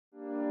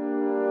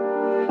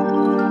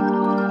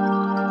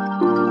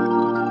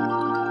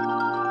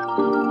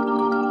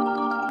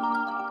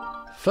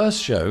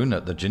First shown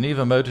at the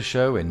Geneva Motor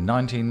Show in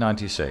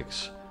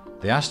 1996,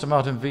 the Aston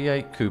Martin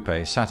V8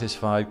 Coupe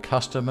satisfied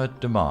customer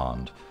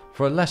demand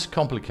for a less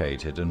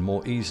complicated and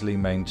more easily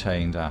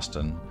maintained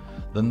Aston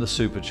than the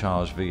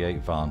Supercharged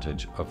V8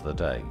 Vantage of the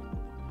day.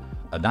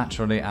 A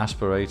naturally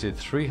aspirated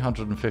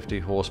 350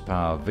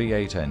 horsepower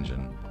V8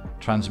 engine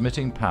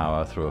transmitting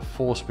power through a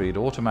 4-speed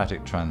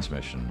automatic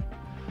transmission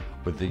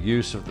with the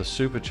use of the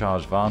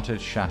Supercharged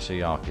Vantage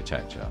chassis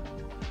architecture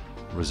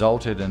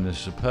resulted in a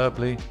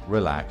superbly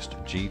relaxed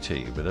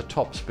GT with a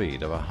top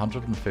speed of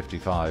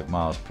 155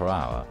 miles per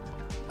hour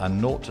and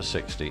 0 to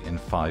 60 in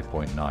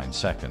 5.9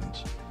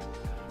 seconds.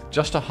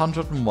 Just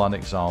 101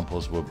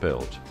 examples were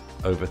built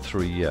over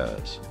 3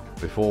 years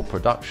before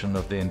production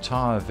of the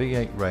entire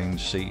V8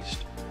 range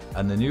ceased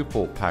and the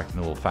Newport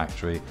Pagnell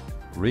factory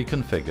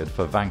reconfigured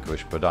for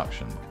Vanquish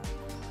production.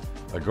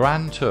 A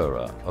grand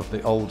tourer of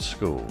the old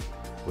school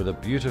with a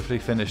beautifully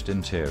finished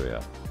interior,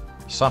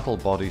 subtle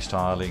body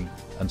styling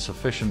and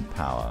sufficient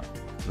power,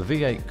 the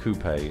V8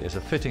 Coupe is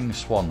a fitting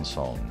swan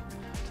song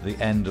to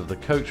the end of the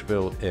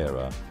coach-built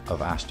era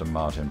of Aston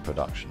Martin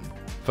production.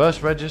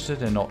 First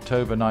registered in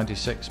October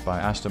 '96 by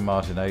Aston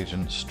Martin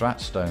agent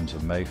Stratstones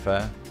of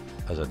Mayfair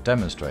as a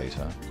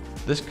Demonstrator,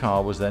 this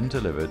car was then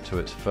delivered to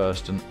its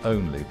first and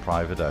only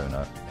private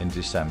owner in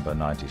December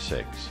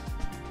 '96.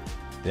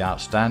 The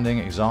outstanding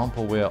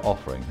example we are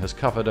offering has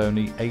covered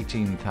only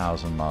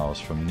 18,000 miles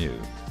from new,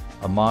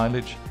 a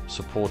mileage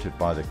supported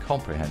by the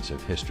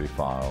comprehensive history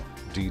file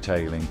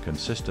detailing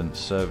consistent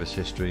service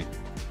history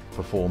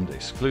performed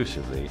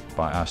exclusively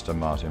by Aston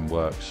Martin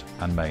Works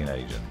and main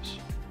agents,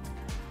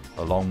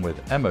 along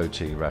with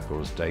MOT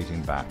records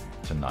dating back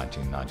to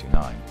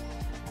 1999.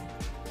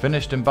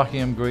 Finished in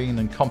Buckingham green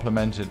and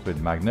complemented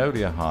with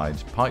magnolia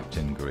hides piped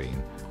in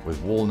green with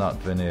walnut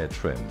veneer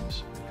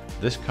trims,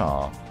 this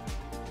car,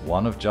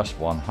 one of just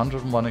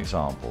 101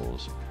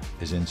 examples,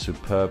 is in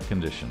superb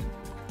condition.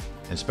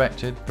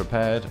 Inspected,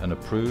 prepared and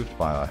approved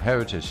by our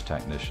heritage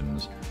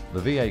technicians,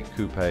 the V8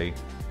 Coupe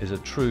is a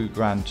true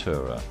grand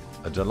tourer,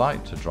 a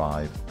delight to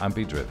drive and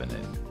be driven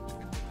in.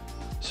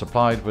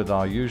 Supplied with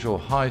our usual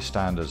high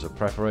standards of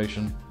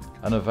preparation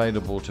and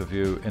available to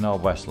view in our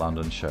West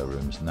London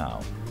showrooms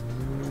now.